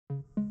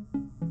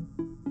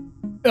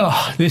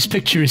Oh, this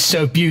picture is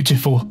so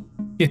beautiful.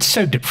 It's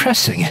so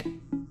depressing.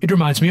 It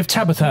reminds me of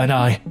Tabitha and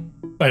I.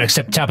 Well,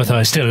 except Tabitha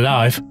is still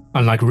alive,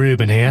 unlike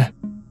Ruben here.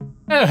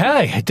 Oh,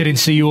 hey, didn't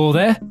see you all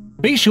there.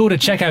 Be sure to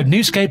check out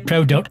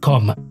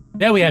NewScapePro.com.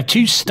 There we have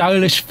 2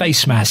 stylish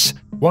face masks,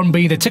 one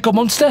being the Tickle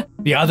Monster,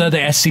 the other the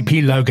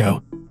SCP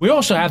logo. We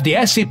also have the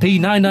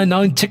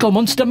SCP-999 Tickle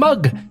Monster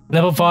mug,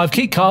 level 5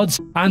 keycards,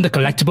 and the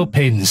collectible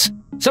pins.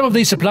 Some of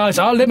these supplies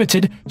are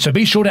limited, so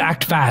be sure to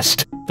act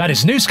fast. That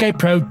is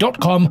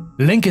NewScapePro.com,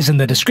 link is in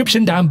the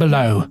description down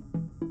below.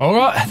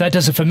 Alright, that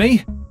does it for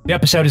me. The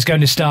episode is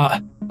going to start.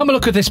 I'm gonna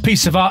look at this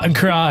piece of art and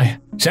cry.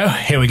 So,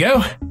 here we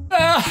go.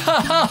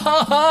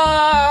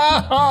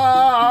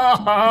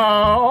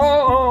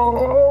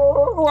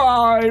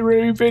 Why,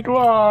 Rupert,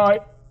 why?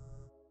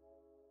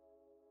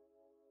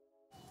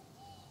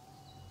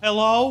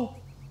 Hello?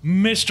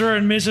 Mr.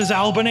 and Mrs.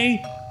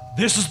 Albany?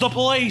 This is the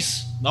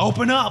police.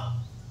 Open up.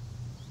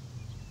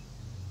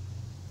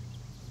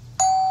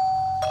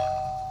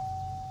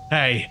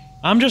 Hey,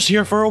 I'm just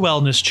here for a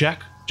wellness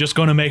check. Just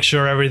gonna make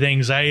sure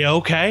everything's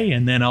A-okay,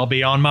 and then I'll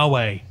be on my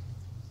way.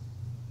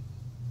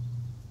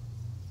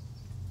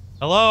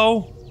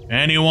 Hello?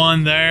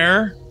 Anyone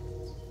there?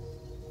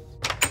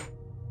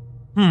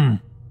 The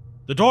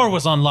door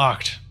was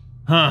unlocked.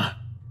 Huh.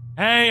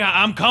 Hey,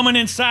 I'm coming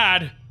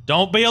inside.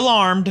 Don't be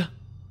alarmed.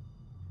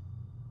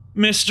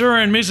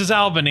 Mr. and Mrs.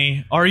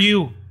 Albany, are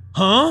you...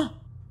 Huh?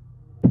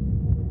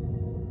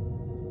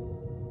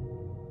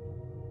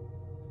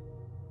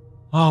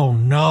 Oh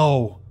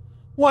no.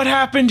 What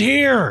happened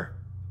here?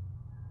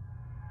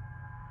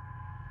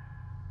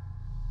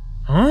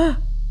 Huh?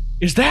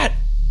 Is that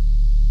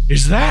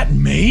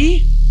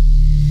me?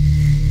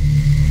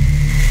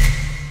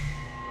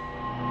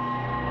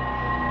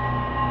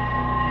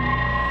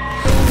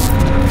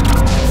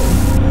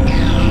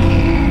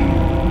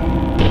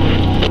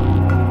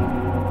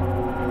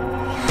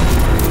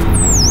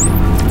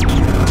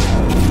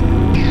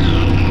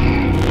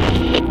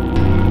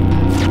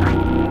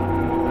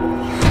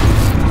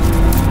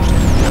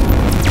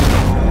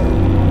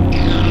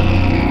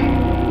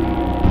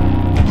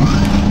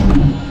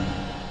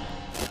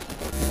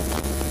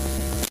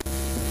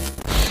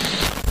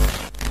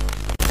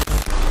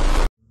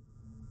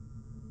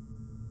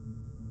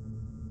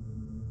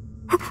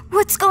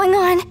 What's going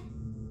on?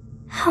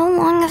 How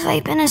long have I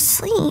been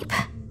asleep?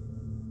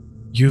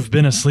 You've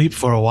been asleep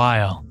for a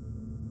while.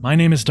 My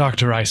name is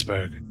Dr.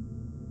 Iceberg.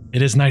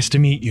 It is nice to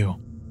meet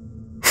you.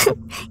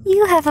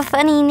 You have a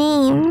funny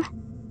name.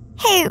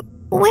 Hey,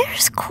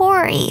 where's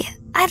Cory?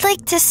 I'd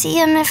like to see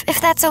him if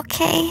that's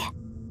okay.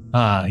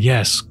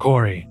 Yes,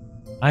 Cory.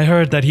 I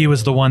heard that he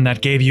was the one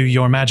that gave you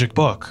your magic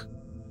book.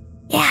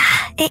 Yeah,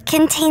 it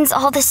contains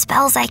all the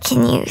spells I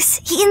can use.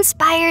 He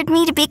inspired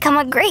me to become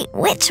a great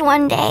witch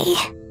one day.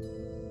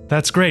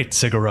 That's great,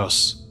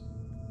 Sigaros.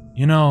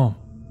 You know,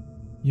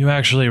 you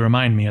actually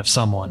remind me of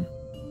someone.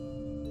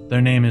 Their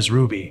name is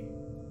Ruby.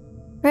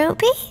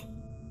 Ruby?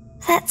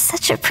 That's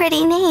such a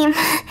pretty name.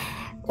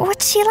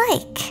 What's she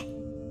like?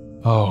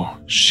 Oh,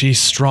 she's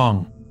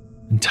strong,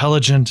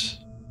 intelligent,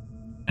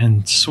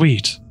 and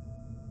sweet.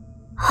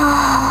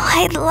 Oh,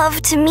 I'd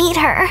love to meet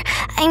her.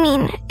 I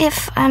mean,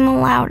 if I'm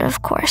allowed,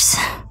 of course.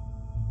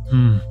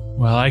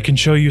 Well, I can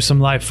show you some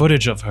live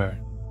footage of her,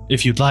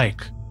 if you'd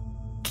like.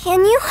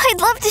 Can you?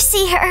 I'd love to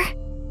see her.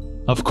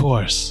 Of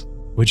course.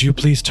 Would you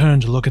please turn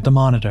to look at the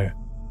monitor?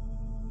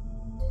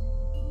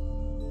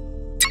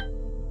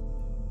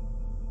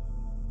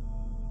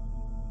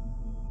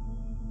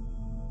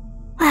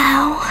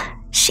 Wow,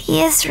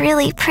 she is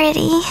really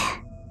pretty.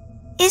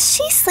 Is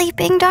she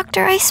sleeping,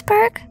 Dr.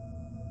 Iceberg?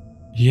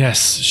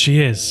 Yes,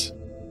 she is.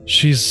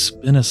 She's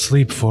been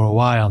asleep for a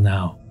while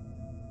now.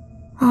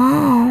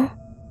 Oh.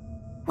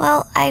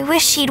 Well, I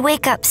wish she'd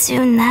wake up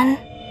soon then.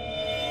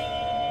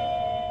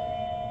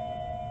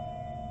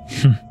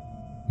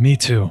 Me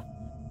too.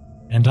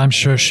 And I'm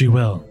sure she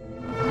will.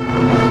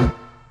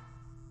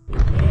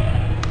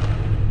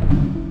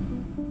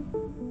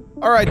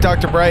 Alright,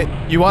 Dr. Bright,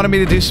 you wanted me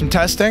to do some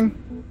testing?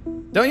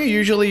 Don't you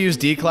usually use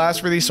D-Class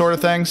for these sort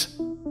of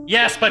things?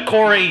 Yes, but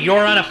Cory,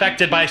 you're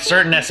unaffected by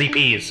certain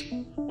SCPs.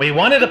 We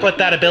wanted to put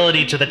that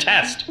ability to the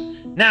test.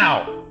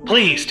 Now,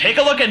 please, take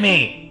a look at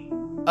me.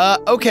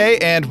 Okay,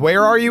 and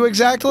where are you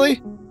exactly?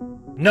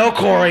 No,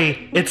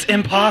 Cory, it's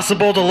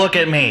impossible to look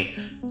at me.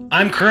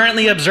 I'm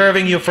currently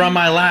observing you from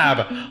my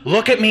lab.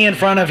 Look at me in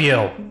front of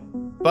you.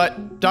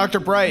 But,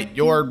 Dr. Bright,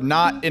 you're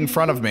not in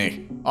front of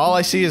me. All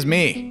I see is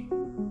me.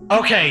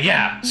 Okay,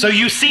 yeah, so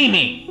you see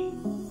me.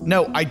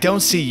 No, I don't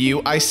see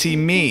you, I see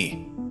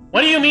me.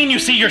 What do you mean you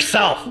see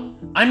yourself?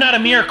 I'm not a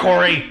mirror,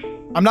 Cory.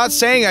 I'm not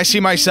saying I see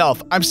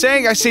myself. I'm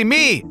saying I see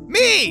me!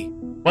 Me!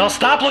 Well,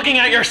 stop looking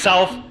at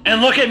yourself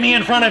and look at me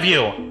in front of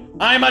you.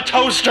 I'm a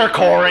toaster,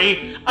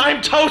 Cory.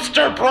 I'm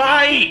Toaster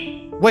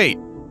Bright. Wait,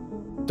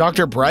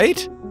 Dr.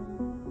 Bright?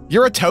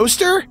 You're a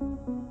toaster?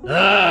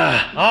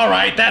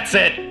 Alright, that's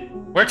it.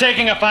 We're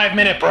taking a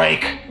 5-minute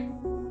break.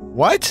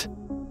 What?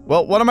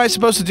 Well, what am I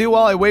supposed to do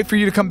while I wait for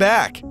you to come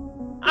back?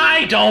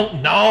 I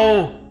don't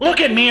know. Look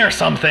at me or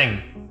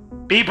something.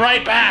 Be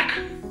right back.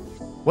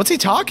 What's he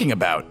talking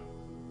about?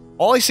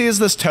 All I see is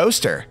this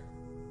toaster.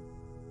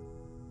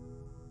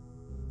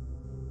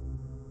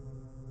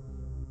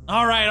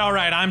 All right.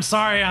 I'm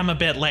sorry I'm a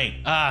bit late.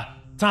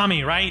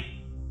 Tommy, right?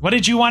 What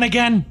did you want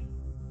again?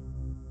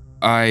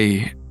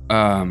 I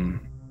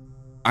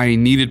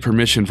needed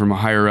permission from a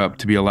higher up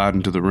to be allowed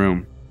into the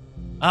room.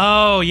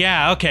 Oh,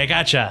 yeah, okay,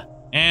 gotcha.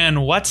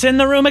 And what's in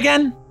the room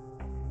again?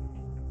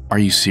 Are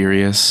you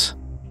serious?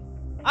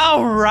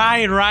 Oh,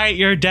 right,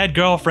 your dead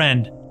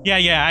girlfriend.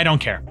 Yeah, I don't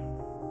care.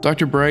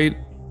 Dr. Bright,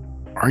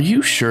 are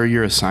you sure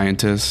you're a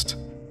scientist?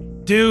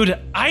 Dude,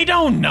 I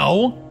don't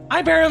know.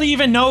 I barely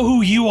even know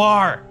who you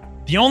are.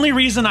 The only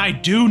reason I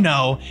do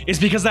know is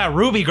because that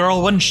Ruby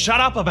girl wouldn't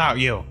shut up about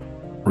you.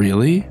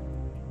 Really?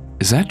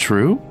 Is that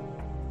true?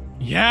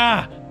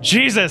 Yeah,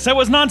 Jesus, it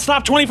was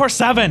nonstop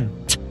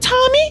 24/7.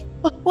 Tommy?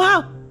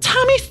 Wow,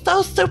 Tommy's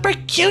so super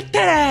cute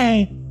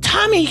today.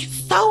 Tommy's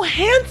so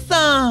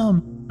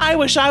handsome. I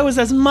wish I was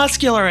as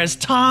muscular as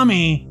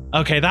Tommy.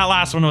 Okay, that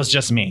last one was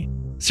just me.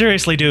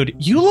 Seriously, dude,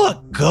 you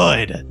look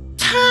good.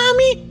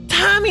 Tommy,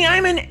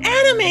 I'm an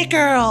anime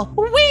girl.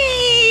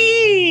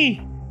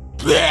 Whee!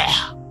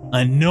 Blech.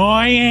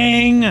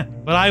 Annoying.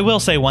 But I will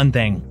say one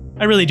thing.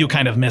 I really do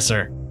kind of miss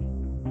her.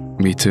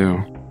 Me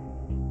too.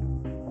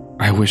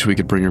 I wish we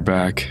could bring her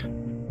back.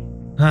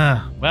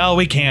 Well,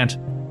 we can't.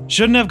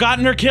 Shouldn't have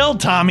gotten her killed,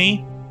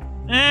 Tommy.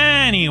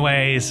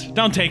 Anyways,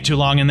 don't take too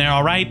long in there,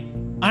 all right?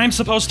 I'm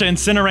supposed to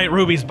incinerate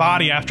Ruby's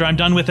body after I'm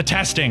done with the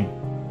testing.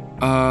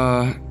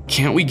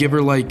 Can't we give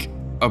her, like,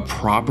 a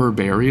proper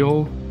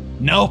burial?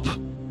 Nope.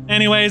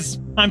 Anyways,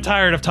 I'm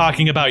tired of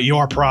talking about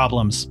your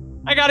problems.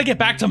 I gotta get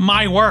back to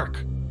my work.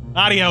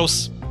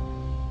 Adios.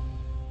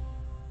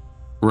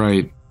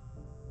 Right.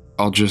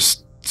 I'll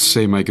just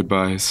say my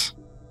goodbyes.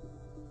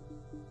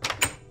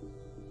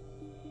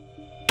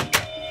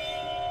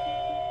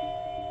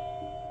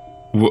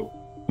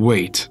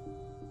 Wait.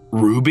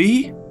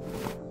 Ruby?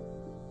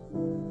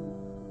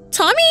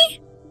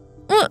 Tommy?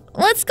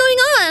 What's going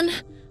on?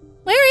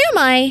 Where am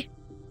I?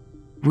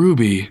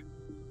 Ruby,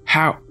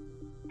 how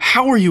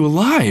are you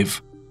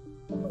alive?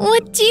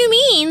 What do you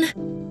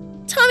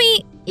mean?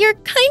 Tommy, you're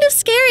kind of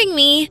scaring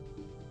me.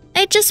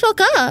 I just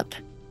woke up.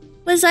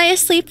 Was I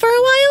asleep for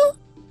a while?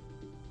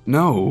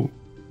 No,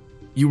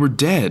 you were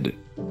dead.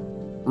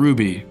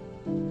 Ruby,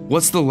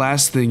 what's the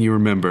last thing you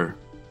remember?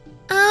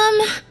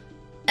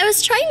 I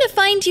was trying to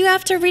find you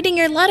after reading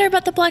your letter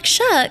about the Black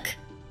Shuck.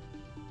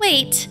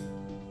 Wait,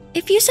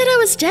 if you said I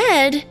was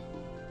dead,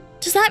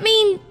 does that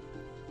mean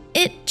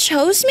it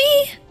chose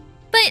me?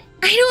 But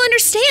I don't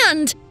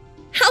understand.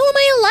 How am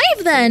I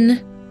alive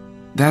then?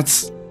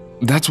 That's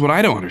what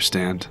I don't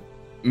understand.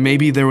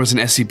 Maybe there was an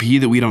SCP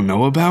that we don't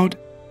know about?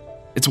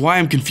 It's why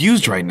I'm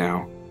confused right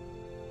now.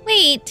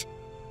 Wait,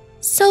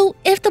 so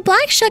if the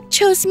Black Shuck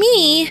chose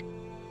me,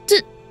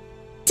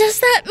 does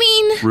that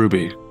mean...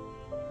 Ruby,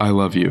 I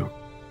love you.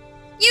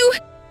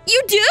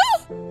 You do?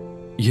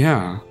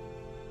 Yeah.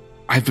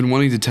 I've been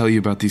wanting to tell you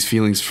about these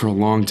feelings for a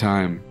long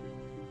time.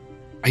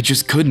 I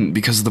just couldn't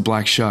because of the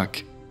Black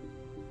Shuck.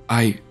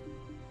 I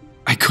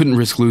couldn't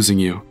risk losing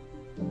you.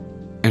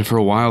 And for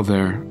a while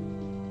there,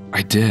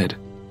 I did.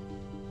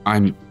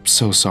 I'm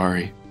so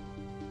sorry.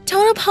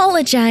 Don't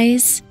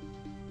apologize.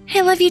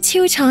 I love you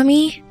too,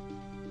 Tommy.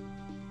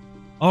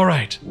 All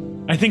right.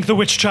 I think the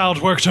Witch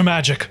Child worked her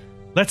magic.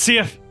 Let's see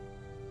if...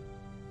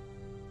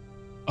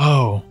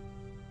 Oh.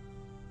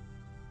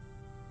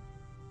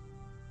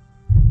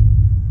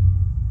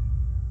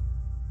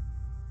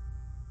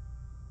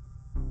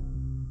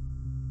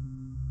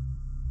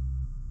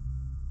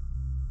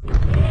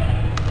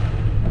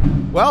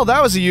 Well,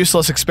 that was a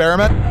useless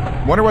experiment.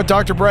 Wonder what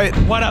Dr. Bright...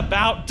 What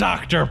about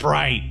Dr.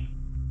 Bright?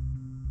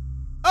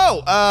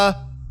 Oh,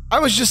 I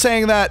was just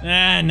saying that...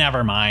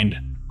 Never mind.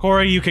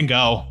 Cory, you can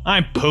go.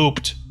 I'm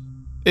pooped.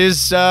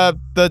 Is,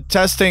 the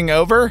testing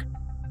over?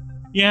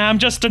 Yeah, I'm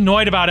just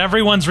annoyed about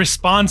everyone's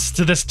response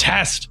to this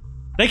test.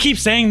 They keep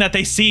saying that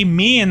they see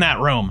me in that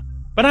room,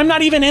 but I'm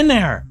not even in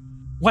there.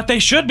 What they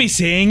should be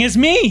seeing is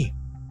me.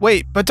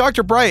 Wait, but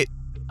Dr. Bright,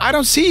 I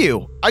don't see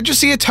you. I just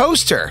see a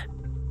toaster.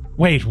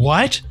 Wait,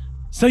 what?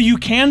 So you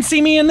can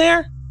see me in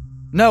there?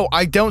 No,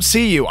 I don't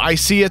see you. I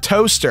see a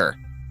toaster.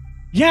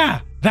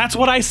 Yeah, that's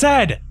what I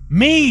said.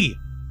 Me.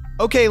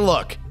 Okay,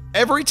 look.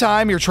 Every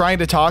time you're trying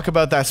to talk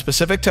about that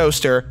specific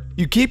toaster,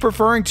 you keep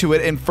referring to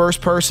it in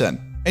first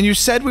person. And you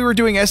said we were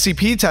doing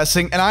SCP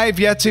testing, and I have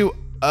yet to...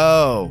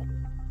 Oh,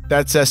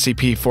 that's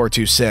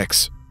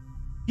SCP-426.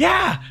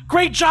 Yeah,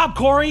 great job,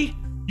 Cory.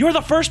 You're the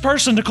first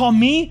person to call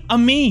me a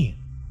me.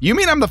 You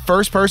mean I'm the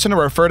first person to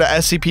refer to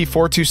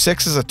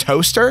SCP-426 as a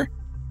toaster?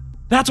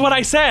 That's what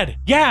I said,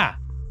 yeah.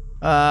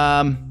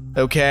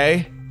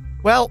 Okay.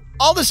 Well,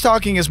 all this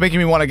talking is making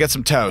me want to get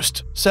some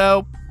toast,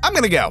 so I'm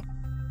gonna go.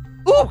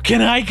 Ooh,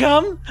 can I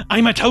come?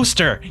 I'm a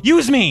toaster.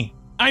 Use me.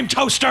 I'm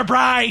Toaster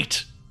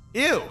Bright.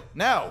 Ew,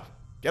 no.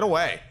 Get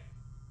away.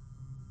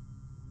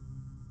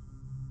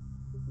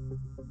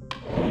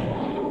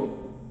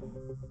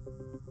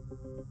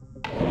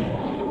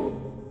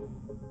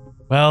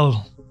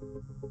 Well,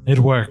 it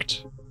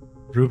worked.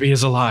 Ruby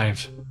is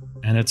alive.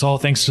 And it's all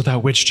thanks to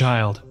that witch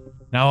child.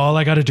 Now all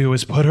I gotta do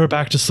is put her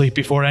back to sleep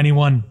before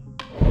anyone...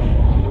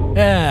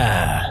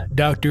 Ah,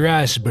 Dr.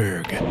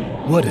 Iceberg.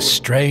 What a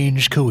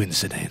strange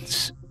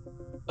coincidence.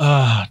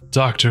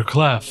 Dr.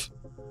 Clef.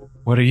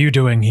 What are you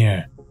doing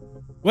here?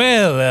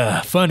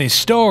 Well, funny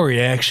story,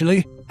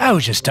 actually. I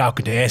was just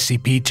talking to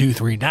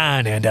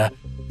SCP-239 and,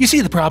 you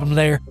see the problem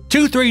there?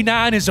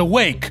 239 is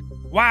awake.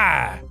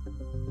 Why?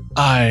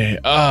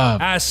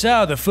 I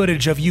saw the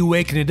footage of you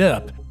waking it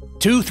up.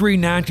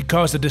 239 could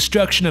cause the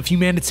destruction of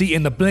humanity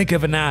in the blink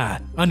of an eye.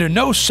 Under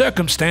no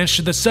circumstance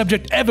should the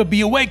subject ever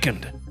be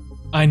awakened.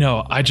 I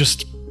know,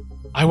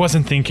 I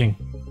wasn't thinking.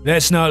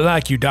 That's not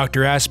like you,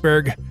 Dr.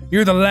 Iceberg.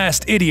 You're the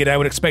last idiot I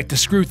would expect to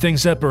screw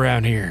things up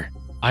around here.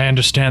 I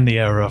understand the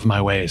error of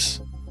my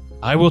ways.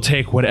 I will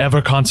take whatever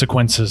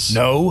consequences.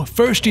 No,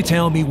 first you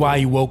tell me why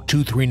you woke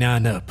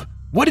 239 up.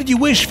 What did you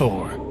wish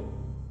for?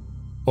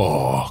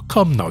 Oh,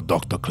 come now,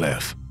 Dr.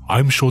 Clef.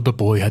 I'm sure the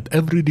boy had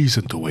every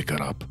reason to wake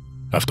her up.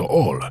 After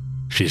all,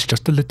 she's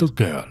just a little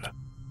girl.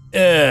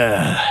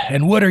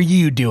 And what are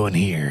you doing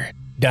here,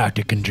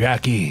 Dr.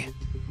 Kondraki?